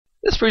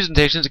This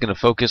presentation is going to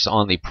focus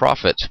on the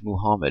Prophet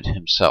Muhammad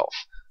himself.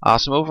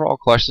 Some overall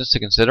questions to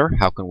consider.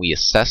 How can we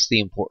assess the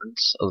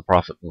importance of the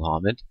Prophet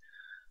Muhammad?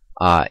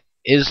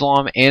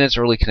 Islam and its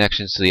early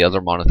connections to the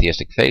other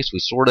monotheistic faiths. We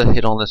sort of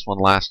hit on this one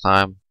last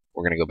time.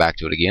 We're going to go back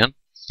to it again.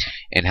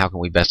 And how can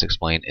we best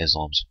explain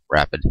Islam's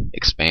rapid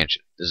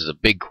expansion? This is a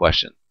big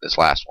question, this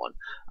last one.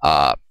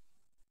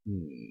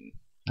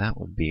 That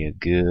would be a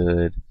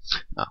good...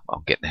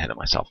 I'm getting ahead of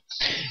myself.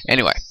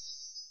 Anyway.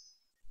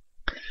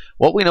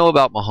 What we know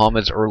about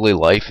Muhammad's early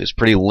life is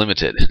pretty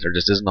limited. There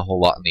just isn't a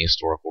whole lot in the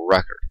historical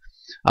record.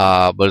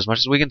 But as much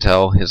as we can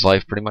tell, his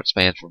life pretty much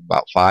spans from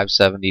about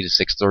 570 to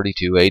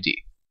 632 AD.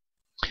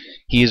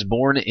 He is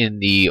born in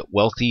the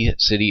wealthy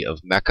city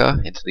of Mecca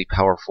into the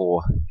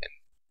powerful, and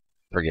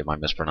forgive my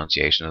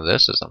mispronunciation of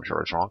this, as I'm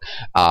sure it's wrong,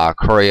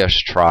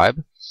 Quraysh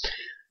tribe.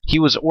 He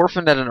was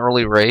orphaned at an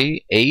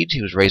early age.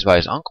 He was raised by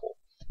his uncle.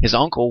 His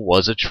uncle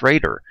was a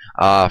trader.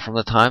 From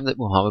the time that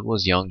Muhammad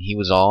was young, he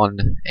was on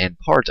and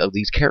part of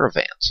these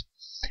caravans.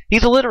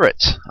 He's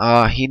illiterate.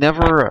 He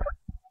never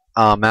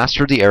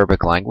mastered the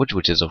Arabic language,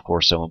 which is, of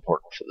course, so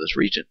important for this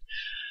region.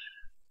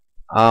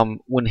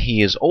 When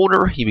he is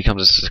older, he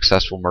becomes a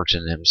successful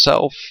merchant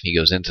himself. He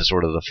goes into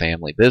sort of the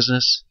family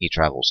business. He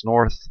travels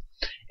north.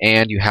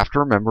 And you have to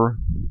remember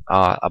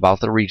about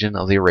the region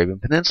of the Arabian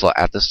Peninsula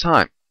at this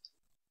time.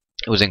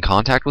 It was in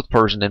contact with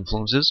Persian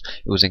influences.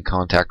 It was in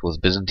contact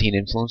with Byzantine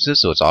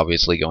influences, so it's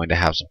obviously going to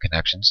have some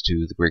connections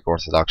to the Greek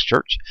Orthodox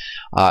Church.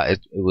 It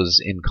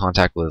was in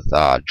contact with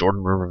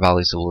Jordan River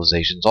Valley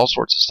civilizations, all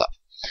sorts of stuff.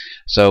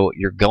 So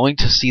you're going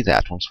to see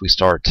that once we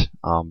start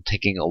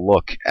taking a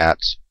look at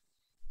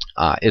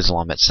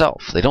Islam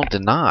itself. They don't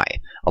deny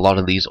a lot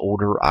of these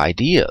older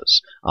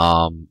ideas.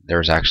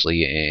 There's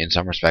actually, in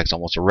some respects,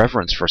 almost a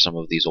reverence for some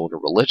of these older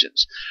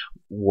religions.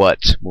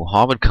 What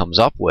Muhammad comes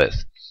up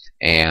with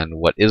and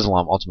what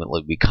Islam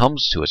ultimately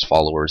becomes to its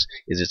followers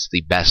is it's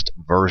the best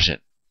version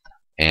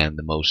and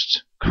the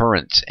most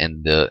current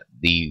and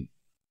the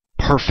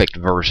perfect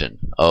version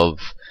of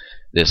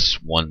this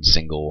one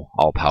single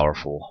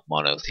all-powerful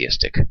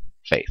monotheistic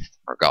faith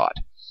or God.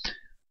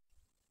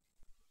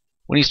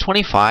 When he's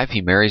 25,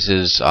 he marries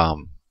his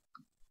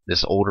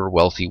this older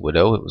wealthy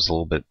widow. It was a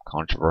little bit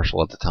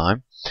controversial at the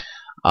time,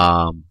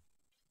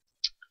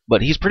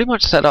 but he's pretty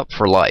much set up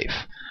for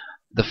life.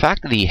 The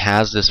fact that he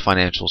has this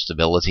financial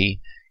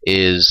stability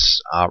is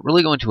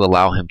really going to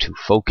allow him to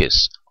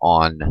focus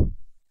on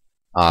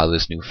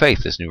this new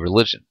faith, this new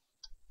religion.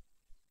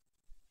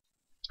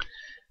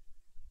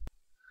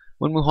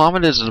 When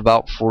Muhammad is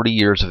about 40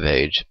 years of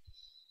age,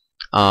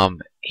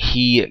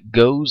 he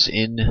goes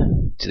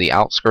into the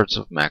outskirts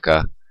of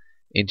Mecca,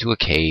 into a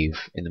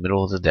cave in the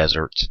middle of the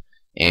desert,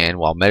 and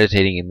while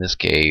meditating in this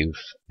cave,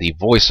 the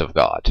voice of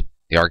God,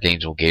 the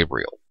Archangel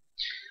Gabriel,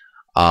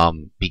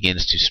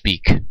 begins to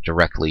speak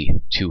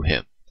directly to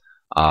him.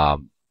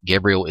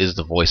 Gabriel is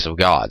the voice of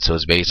God, so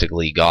it's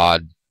basically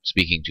God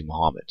speaking to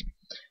Muhammad.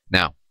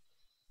 Now,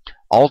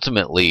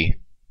 ultimately,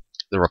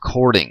 the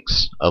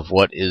recordings of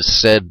what is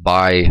said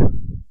by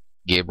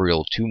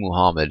Gabriel to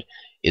Muhammad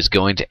is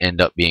going to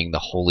end up being the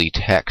holy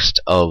text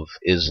of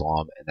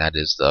Islam, and that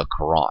is the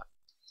Quran.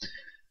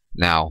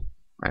 Now,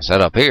 I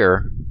said up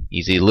here,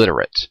 he's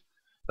illiterate.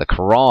 The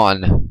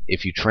Quran,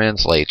 if you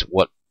translate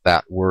what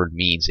that word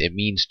means, it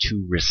means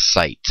to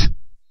recite.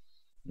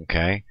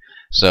 Okay?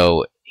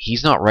 So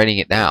he's not writing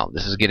it down.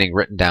 This is getting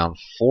written down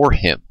for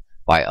him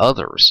by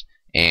others,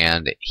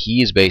 and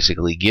he is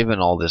basically given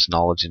all this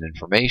knowledge and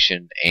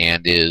information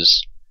and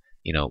is,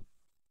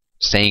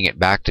 saying it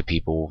back to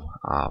people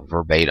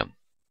verbatim.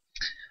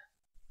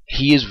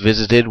 He is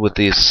visited with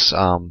this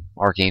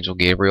Archangel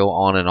Gabriel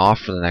on and off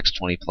for the next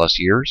 20 plus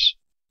years,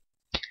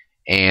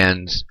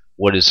 and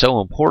what is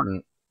so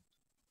important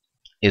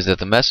is that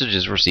the message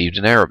is received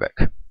in Arabic.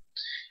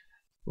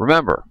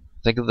 Remember,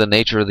 think of the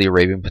nature of the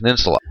Arabian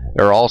Peninsula.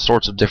 There are all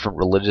sorts of different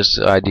religious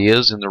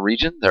ideas in the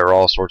region. There are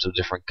all sorts of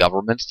different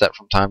governments that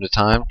from time to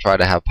time try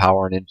to have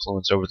power and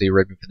influence over the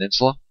Arabian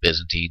Peninsula.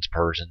 Byzantines,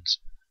 Persians,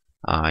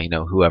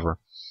 whoever.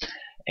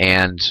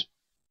 And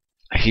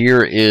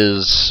here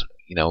is,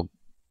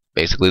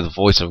 basically the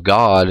voice of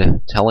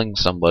God telling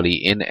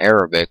somebody in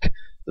Arabic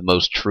the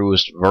most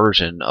truest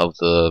version of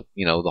the,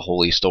 the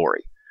holy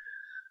story.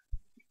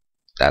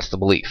 That's the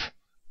belief.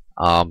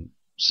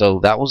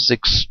 So that was,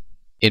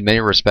 in many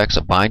respects,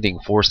 a binding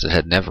force that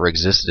had never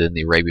existed in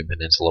the Arabian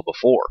Peninsula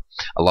before.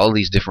 A lot of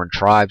these different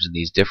tribes and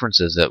these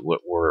differences that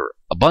were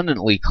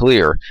abundantly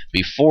clear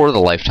before the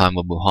lifetime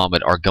of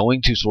Muhammad are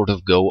going to sort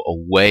of go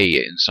away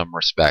in some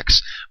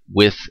respects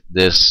with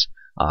this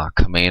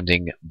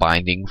commanding,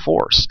 binding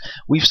force.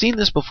 We've seen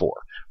this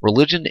before.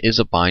 Religion is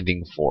a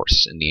binding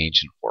force in the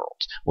ancient world.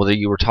 Whether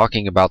you were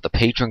talking about the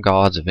patron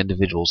gods of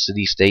individual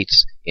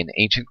city-states in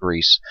ancient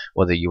Greece,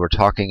 whether you were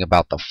talking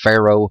about the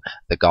pharaoh,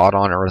 the god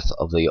on earth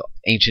of the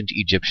ancient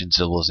Egyptian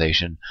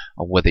civilization,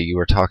 or whether you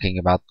were talking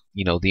about,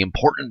 the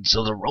importance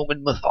of the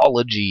Roman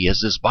mythology as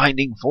this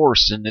binding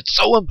force, and it's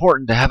so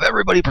important to have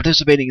everybody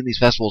participating in these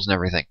festivals and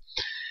everything.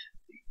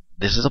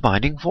 This is a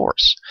binding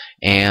force.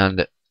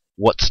 And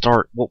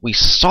what we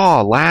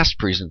saw last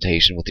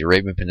presentation with the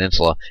Arabian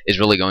Peninsula is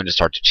really going to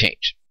start to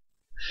change.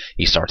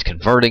 He starts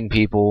converting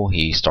people.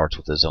 He starts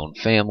with his own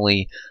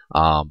family.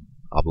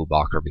 Abu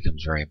Bakr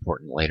becomes very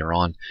important later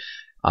on.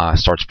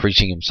 Starts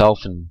preaching himself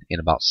in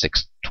about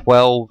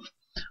 612.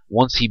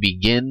 Once he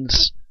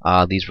begins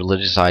these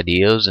religious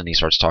ideas and he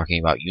starts talking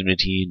about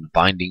unity and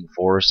binding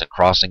force and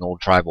crossing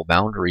old tribal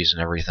boundaries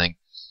and everything,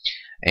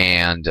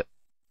 and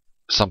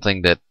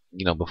something that,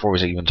 before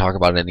we even talk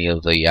about any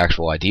of the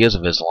actual ideas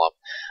of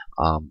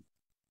Islam,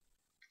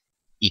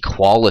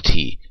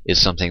 equality is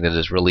something that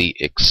is really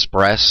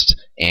expressed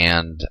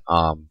and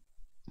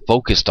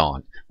focused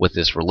on with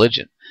this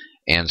religion.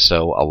 And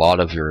so a lot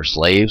of your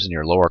slaves and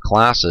your lower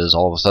classes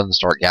all of a sudden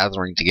start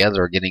gathering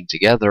together, getting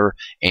together,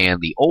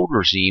 and the old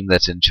regime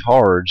that's in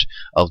charge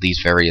of these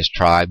various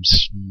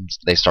tribes,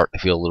 they start to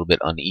feel a little bit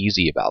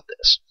uneasy about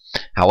this.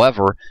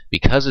 However,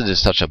 because it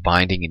is such a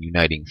binding and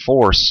uniting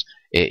force,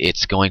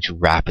 it's going to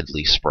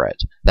rapidly spread.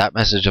 That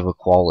message of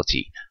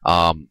equality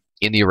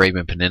in the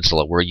Arabian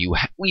Peninsula, where you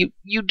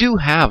do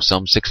have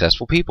some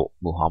successful people.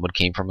 Muhammad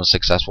came from a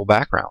successful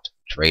background,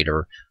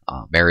 trader,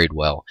 married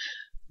well.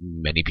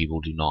 Many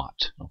people do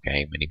not.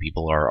 Okay, many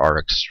people are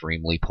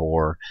extremely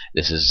poor.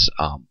 This is,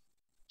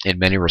 in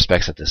many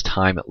respects, at this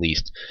time at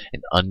least,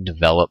 an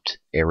undeveloped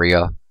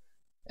area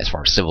as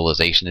far as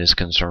civilization is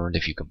concerned,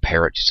 if you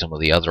compare it to some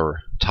of the other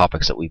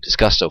topics that we've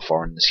discussed so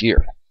far in this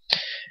year.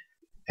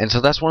 And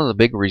so that's one of the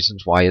big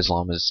reasons why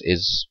Islam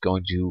is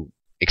going to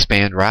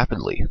expand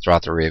rapidly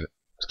throughout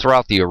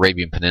the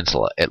Arabian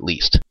Peninsula, at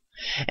least.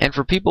 And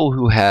for people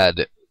who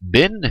had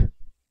been,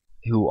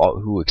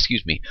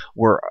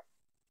 were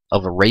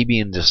of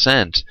Arabian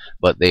descent,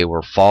 but they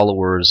were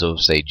followers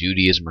of, say,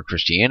 Judaism or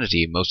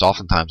Christianity, most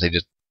oftentimes they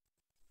just,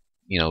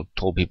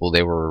 told people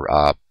they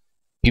were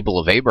people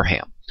of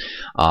Abraham.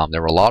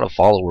 There were a lot of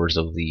followers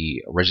of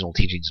the original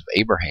teachings of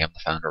Abraham,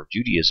 the founder of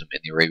Judaism, in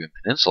the Arabian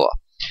Peninsula.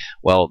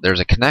 Well, there's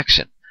a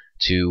connection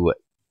to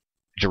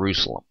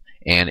Jerusalem,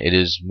 and it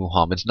is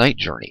Muhammad's night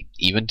journey.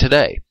 Even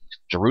today,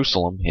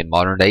 Jerusalem in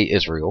modern-day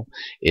Israel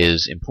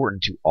is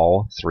important to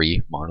all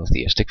three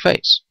monotheistic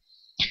faiths.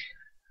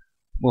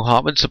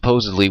 Muhammad,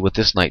 supposedly, with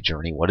this night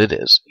journey, what it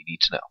is, you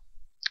need to know,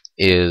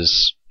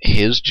 is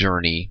his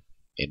journey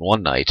in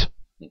one night.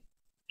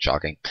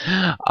 Shocking.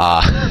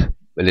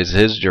 But it's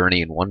his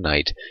journey in one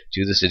night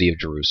to the city of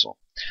Jerusalem,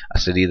 a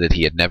city that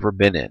he had never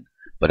been in.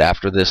 But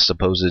after this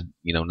supposed,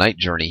 night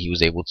journey, he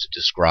was able to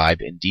describe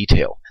in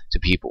detail to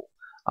people,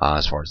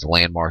 as far as the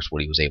landmarks,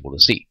 what he was able to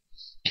see.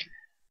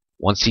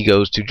 Once he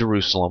goes to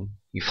Jerusalem,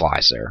 he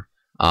flies there.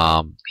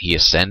 He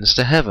ascends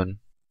to heaven,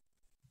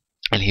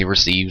 and he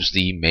receives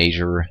the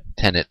major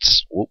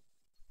tenets,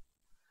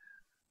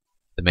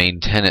 the main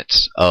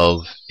tenets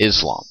of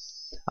Islam,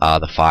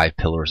 the 5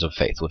 pillars of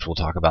faith, which we'll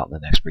talk about in the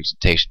next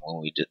presentation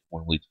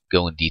when we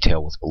go in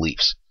detail with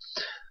beliefs.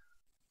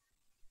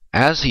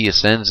 As he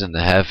ascends into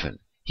heaven,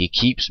 he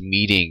keeps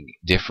meeting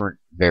different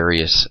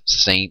various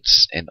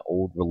saints and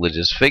old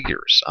religious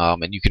figures,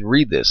 and you can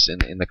read this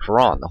in the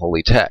Quran, the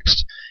holy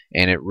text,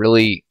 and it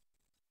really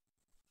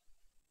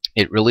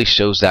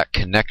shows that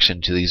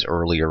connection to these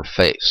earlier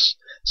faiths.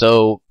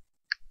 So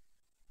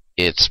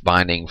it's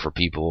binding for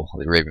people of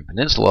the Arabian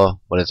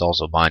Peninsula, but it's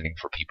also binding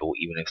for people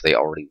even if they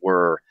already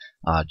were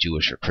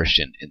Jewish or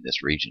Christian in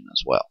this region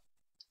as well.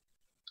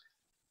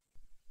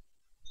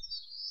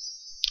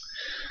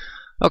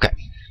 Okay.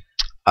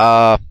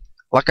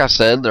 Like I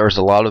said, there's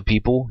a lot of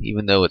people,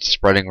 even though it's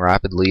spreading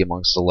rapidly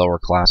amongst the lower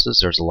classes,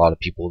 there's a lot of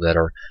people that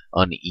are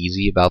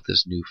uneasy about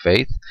this new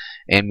faith,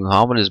 and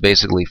Muhammad is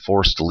basically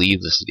forced to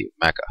leave the city of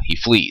Mecca. He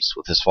flees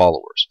with his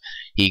followers.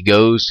 He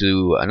goes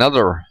to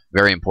another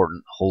very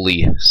important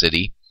holy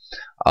city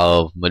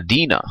of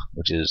Medina,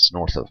 which is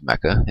north of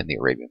Mecca in the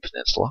Arabian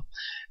Peninsula.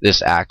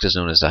 This act is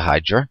known as the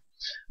Hijra,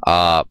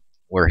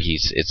 where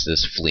it's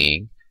this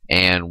fleeing,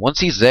 and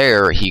once he's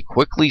there, he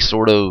quickly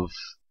sort of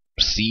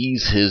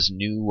sees his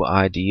new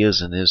ideas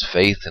and his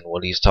faith and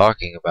what he's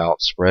talking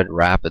about spread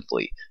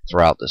rapidly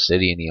throughout the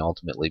city, and he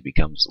ultimately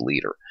becomes the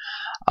leader.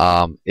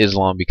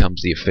 Islam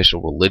becomes the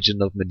official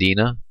religion of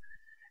Medina,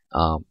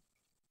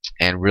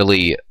 and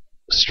really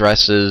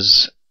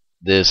stresses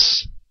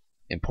this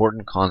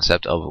important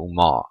concept of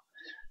ummah,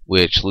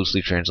 which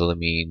loosely translated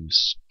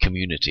means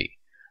community.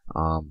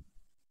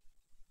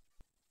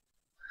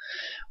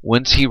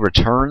 Once he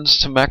returns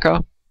to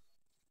Mecca,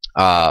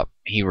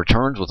 he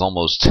returns with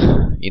almost,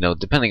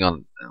 depending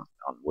on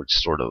which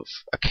sort of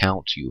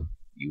account you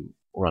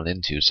run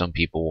into. Some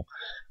people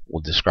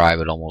will describe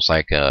it almost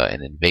like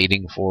an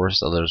invading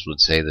force. Others would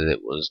say that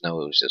it was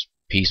just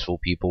peaceful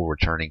people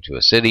returning to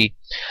a city.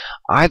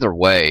 Either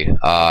way,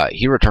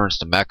 he returns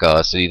to Mecca,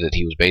 a city that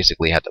he was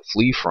basically had to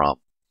flee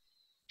from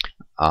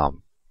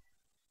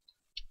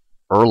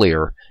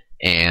earlier,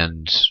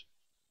 and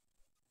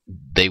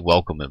they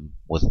welcome him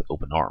with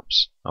open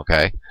arms.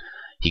 Okay.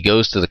 He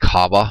goes to the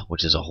Kaaba,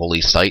 which is a holy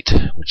site,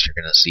 which you're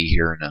going to see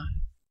here in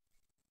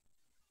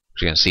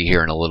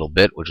a little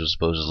bit, which was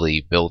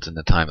supposedly built in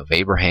the time of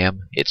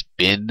Abraham. It's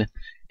been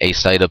a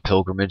site of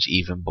pilgrimage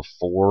even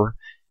before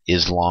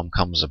Islam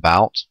comes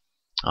about,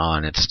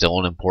 and it's still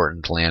an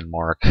important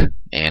landmark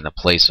and a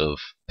place of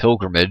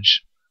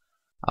pilgrimage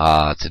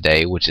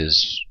today, which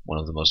is one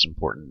of the most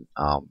important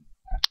of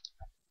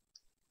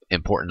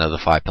the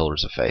 5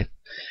 pillars of faith.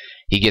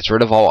 He gets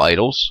rid of all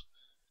idols,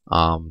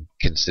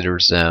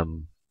 considers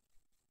them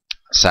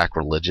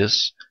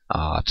sacrilegious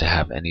to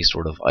have any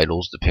sort of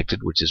idols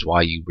depicted, which is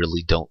why you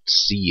really don't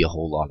see a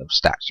whole lot of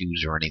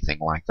statues or anything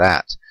like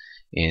that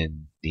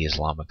in the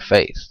Islamic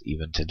faith.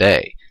 Even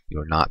today, you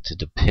are not to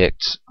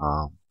depict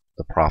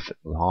the Prophet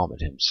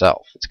Muhammad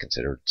himself. It's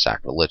considered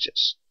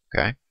sacrilegious.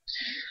 Okay.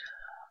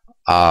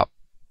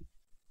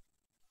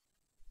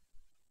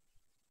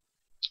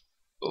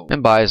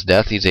 And by his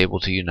death, he's able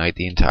to unite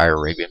the entire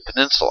Arabian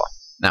Peninsula.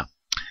 Now,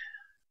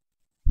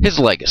 his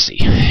legacy,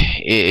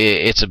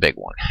 it's a big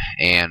one.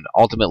 And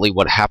ultimately,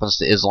 what happens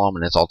to Islam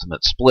and its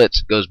ultimate split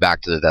goes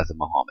back to the death of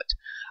Muhammad.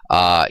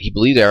 He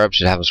believed Arabs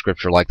should have a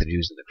scripture like the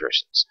Jews and the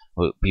Christians,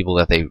 people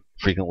that they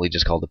frequently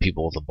just call the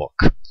people of the book.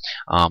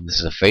 This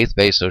is a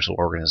faith-based social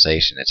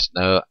organization. It's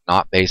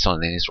not based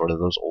on any sort of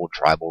those old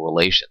tribal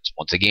relations.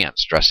 Once again,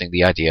 stressing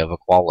the idea of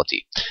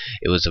equality.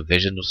 It was a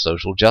vision of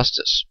social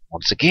justice.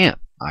 Once again,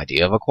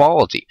 idea of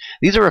equality.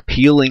 These are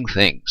appealing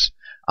things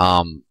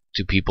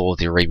to people of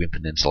the Arabian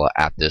Peninsula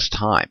at this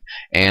time.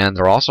 And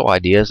they're also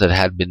ideas that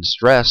had been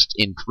stressed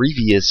in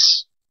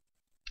previous,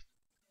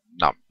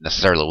 not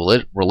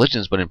necessarily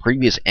religions, but in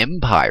previous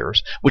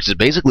empires, which is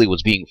basically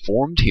what's being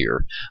formed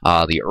here,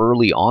 the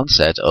early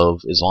onset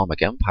of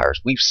Islamic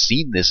empires. We've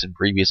seen this in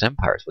previous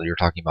empires, whether you're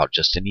talking about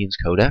Justinian's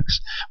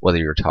Codex, whether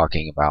you're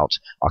talking about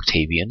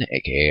Octavian,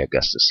 aka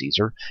Augustus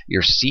Caesar.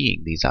 You're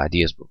seeing these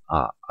ideas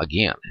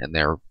again, and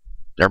they're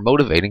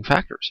motivating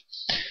factors.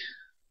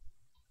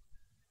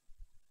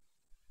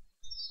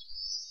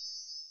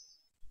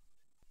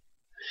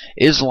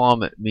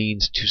 Islam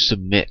means to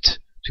submit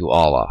to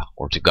Allah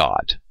or to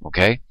God.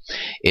 Okay?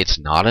 It's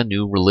not a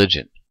new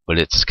religion, but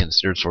it's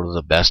considered sort of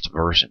the best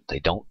version. They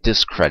don't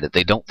discredit,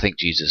 they don't think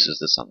Jesus is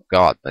the Son of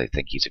God, but they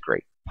think he's a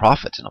great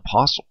prophet and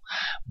apostle.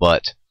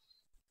 But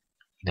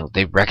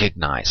they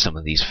recognize some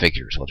of these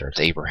figures, whether it's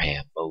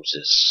Abraham,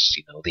 Moses,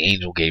 the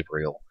angel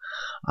Gabriel.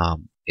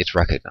 It's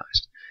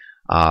recognized.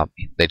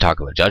 They talk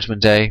about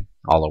Judgment Day.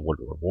 Allah would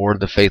reward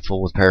the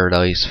faithful with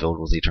paradise filled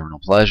with eternal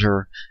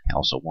pleasure. He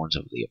also warns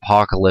of the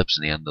apocalypse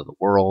and the end of the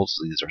world.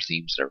 So these are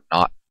themes that are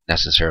not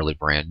necessarily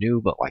brand new,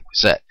 but like we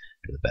said,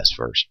 they're the best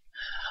version.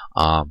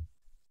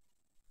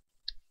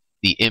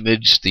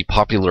 The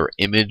popular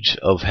image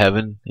of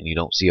heaven, and you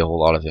don't see a whole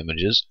lot of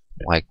images,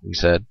 like we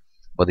said,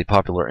 but the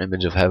popular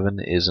image of heaven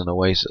is an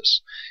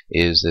oasis,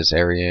 is this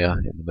area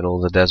in the middle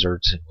of the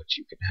desert in which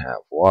you can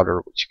have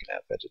water, which you can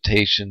have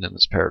vegetation, and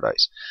it's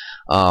paradise.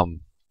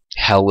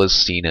 Hell is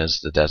seen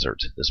as the desert,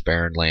 this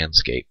barren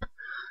landscape.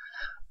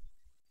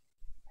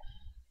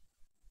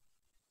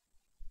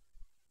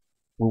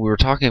 When we were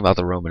talking about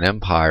the Roman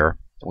Empire,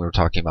 we were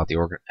talking about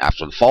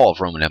after the fall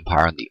of Roman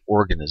Empire and the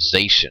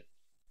organization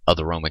of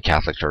the Roman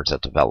Catholic Church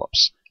that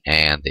develops,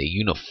 and the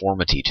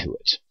uniformity to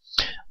it.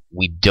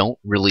 We don't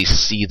really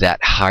see that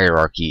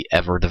hierarchy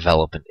ever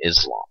develop in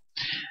Islam.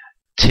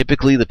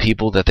 Typically, the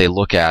people that they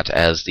look at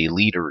as the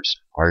leaders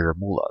are your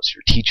mullahs,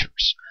 your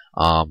teachers.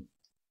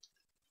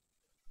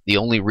 The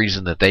only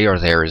reason that they are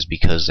there is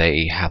because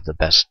they have the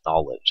best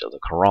knowledge of the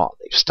Quran.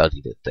 They've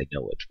studied it, they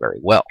know it very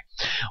well.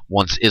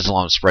 Once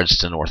Islam spreads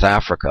to North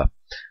Africa,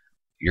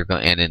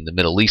 and in the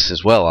Middle East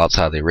as well,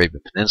 outside the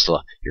Arabian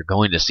Peninsula, you're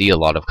going to see a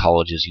lot of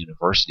colleges,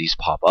 universities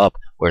pop up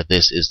where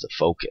this is the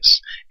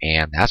focus.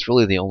 And that's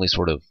really the only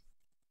sort of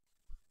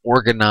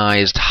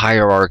organized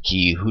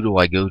hierarchy, who do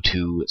I go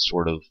to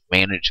sort of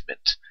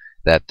management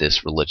that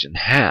this religion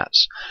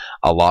has.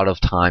 A lot of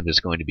time is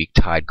going to be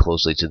tied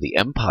closely to the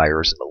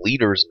empires and the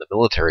leaders and the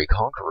military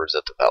conquerors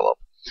that develop.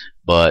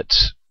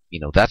 But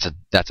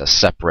that's a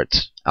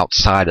separate,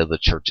 outside of the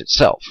church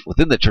itself.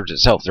 Within the church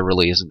itself, there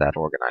really isn't that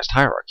organized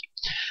hierarchy.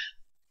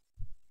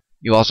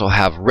 You also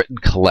have written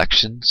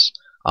collections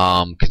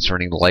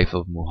concerning the life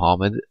of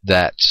Muhammad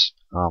that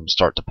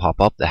start to pop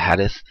up. The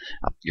Hadith,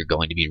 you're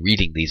going to be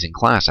reading these in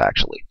class,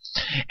 actually.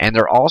 And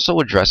they're also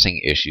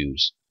addressing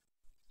issues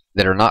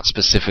that are not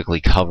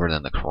specifically covered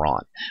in the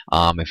Quran.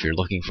 If you're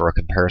looking for a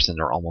comparison,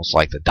 they're almost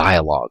like the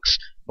dialogues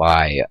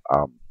by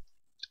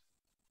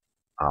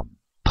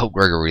Pope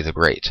Gregory the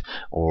Great,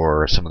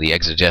 or some of the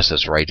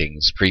exegesis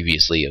writings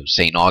previously of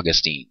St.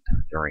 Augustine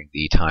during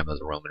the time of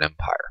the Roman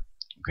Empire.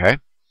 Okay?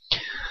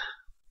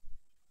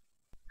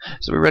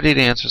 So we're ready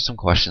to answer some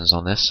questions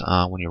on this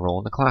when you roll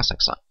in the class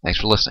next time. Thanks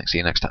for listening. See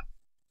you next time.